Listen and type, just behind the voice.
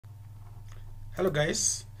Hello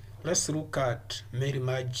guys, let's look at mail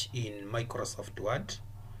merge in Microsoft Word.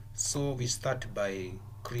 So we start by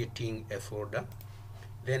creating a folder.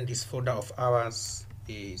 Then this folder of ours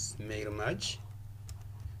is mail merge.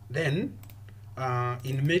 Then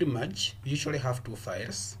in mail merge we usually have two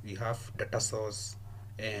files. We have data source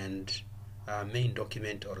and main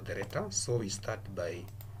document or the letter. So we start by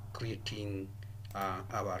creating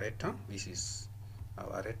our letter. This is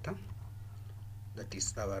our letter. That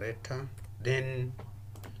is our letter. Then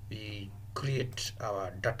we create our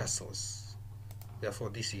data source. Therefore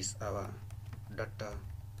this is our data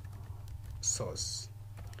source.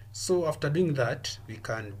 So after doing that, we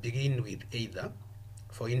can begin with either.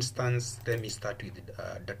 For instance, let me start with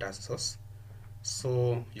data source.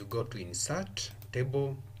 So you go to insert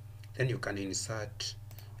table, then you can insert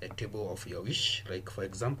a table of your wish. Like for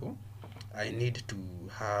example, I need to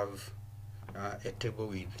have a table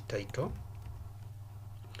with title.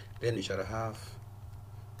 Then we shall have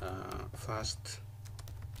first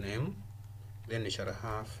name, then we shall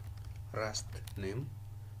have last name.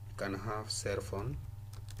 You can have cell phone.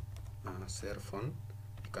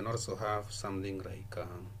 You can also have something like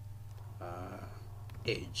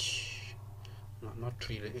age. No, not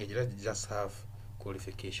really age. Let's just have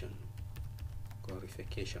qualifications.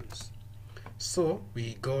 So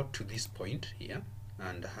we go to this point here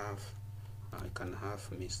and have you can have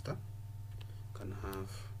Mr. You can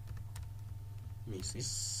have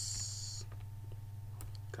Mrs.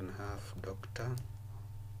 Can have Doctor,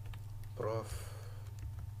 Prof,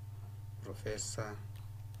 Professor,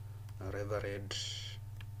 Reverend,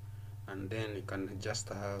 and then you can just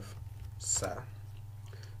have Sir.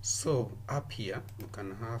 So up here you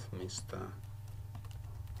can have Mr.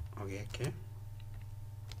 Okay,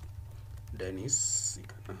 Dennis. You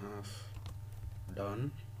can have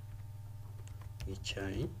Don,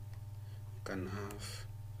 Ichai. You can have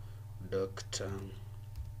Dr.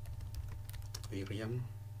 William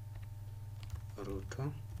Ruto.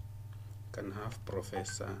 You can have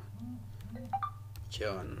Professor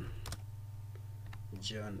John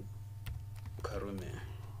Karume.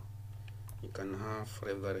 You can have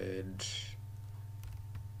Reverend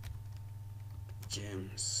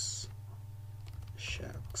James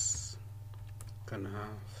Sharks. You can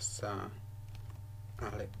have Sir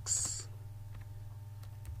Alex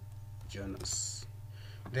Jonas.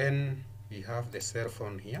 Then we have the cell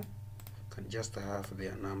phone here. Can just have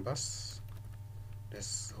their numbers.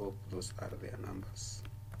 Let's hope those are their numbers.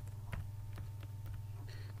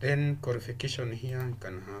 Then qualification here, you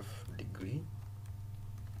can have degree,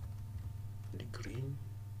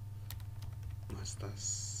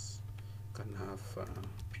 masters. You can have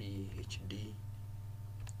PhD. You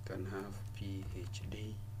can have PhD.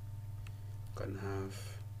 You can have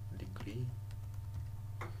degree.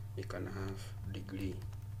 You can have degree.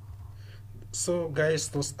 So guys,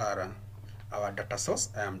 those are our data source.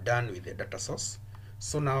 I am done with the data source.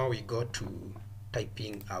 So now we go to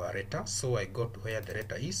typing our letter. So I go to where the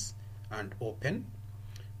letter is and open.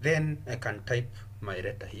 Then I can type my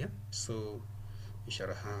letter here. So we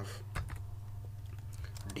shall have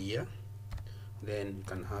dear. Then you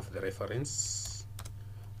can have the reference,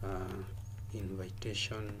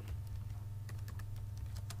 invitation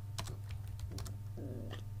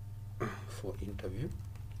for interviews.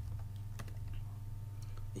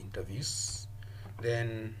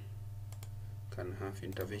 Then can have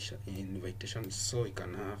invitation, so you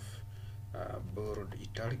can have bold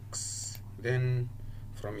italics. Then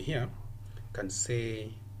from here can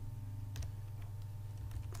say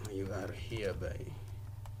you are hereby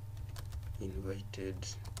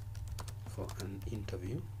invited for an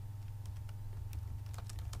interview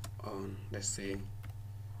on, let's say,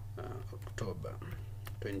 October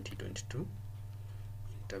 2022.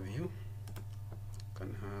 Interview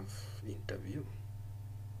can have interview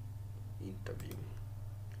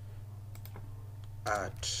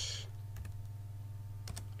at,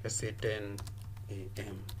 let's say, 10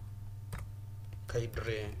 a.m.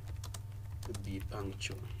 Kindly be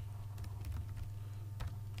punctual.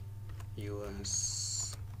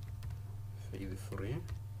 Yours faithfully,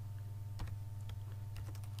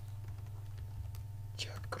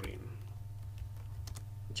 Jacqueline,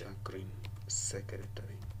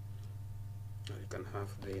 secretary. Or you can have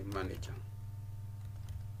the manager.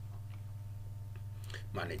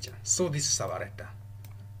 So this is our letter.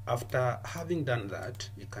 After having done that,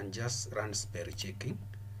 you can just run spell checking.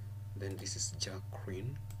 Then this is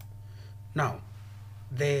Jacqueline. Now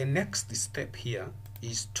the next step here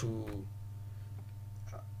is to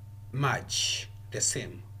merge the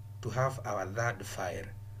same to have our third file.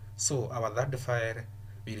 So our third file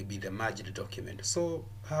will be the merged document. So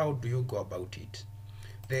how do you go about it?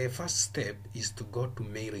 The first step is to go to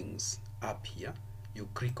mailings up here. You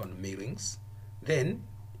click on mailings. Then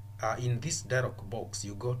in this dialog box,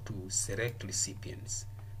 you go to select recipients.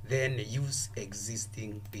 Then use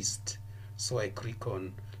existing list. So I click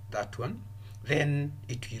on that one. Then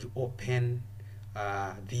it will open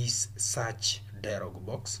this search dialog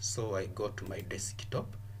box. So I go to my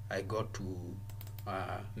desktop. I go to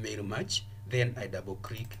mail merge. Then I double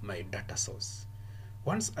click my data source.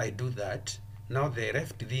 Once I do that, now the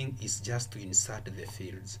left thing is just to insert the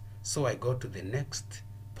fields. So I go to the next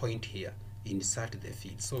point here, insert the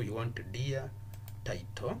field. So you want dear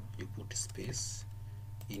title, you put space,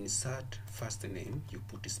 insert first name, you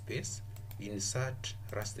put space, insert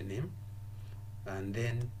last name, and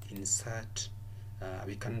then insert,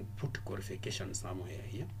 we can put qualification somewhere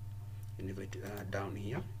here. Down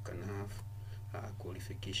here, you can have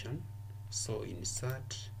qualification. So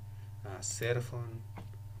insert cell phone,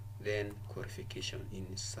 then qualification,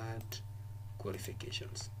 insert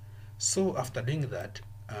qualifications. So after doing that,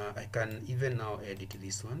 I can even now edit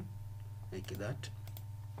this one like that.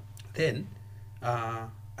 Then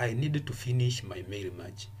I need to finish my mail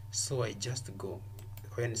merge. So I just go,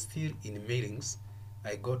 when still in mailings,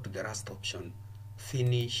 I go to the last option,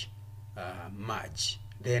 finish merge.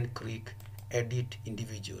 Then click edit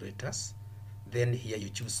individual letters. Then here you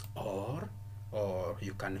choose or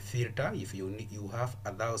you can filter. If you have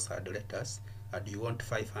 1,000 letters and you want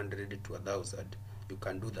 500 to 1,000, you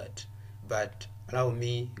can do that. But allow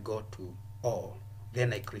me go to all.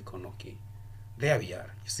 Then I click on OK. There we are.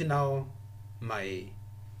 You see now my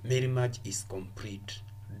mail merge is complete.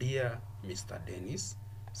 Dear Mr. Dennis.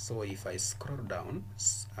 So if I scroll down,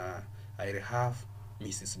 I have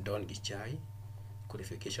Mrs. Don Gichai,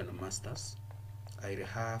 qualification masters. I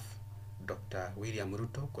have Dr. William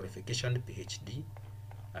Ruto, qualification PhD.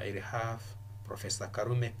 I have Professor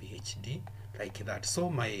Karume, PhD, like that. So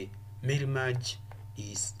my mail merge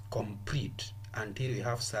is complete until we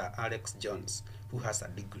have Sir Alex Jones, who has a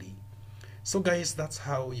degree. So guys, that's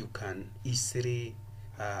how you can easily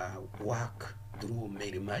work through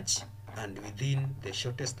mail merge, and within the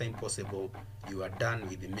shortest time possible, you are done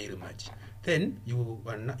with the mail merge. Then you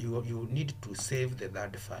need to save the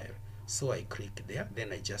third file. So I click there,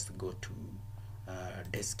 then I just go to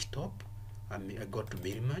desktop, I go to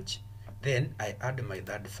mail merge, then I add my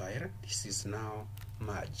third file. This is now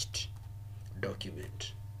merged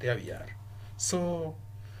document. There we are. So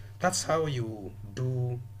that's how you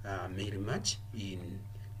do mail merge in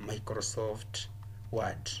Microsoft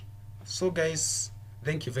Word. So guys,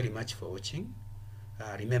 thank you very much for watching.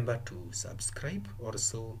 Remember to subscribe.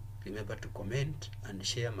 Also remember to comment and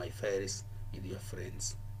share my files with your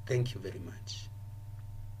friends. Thank you very much.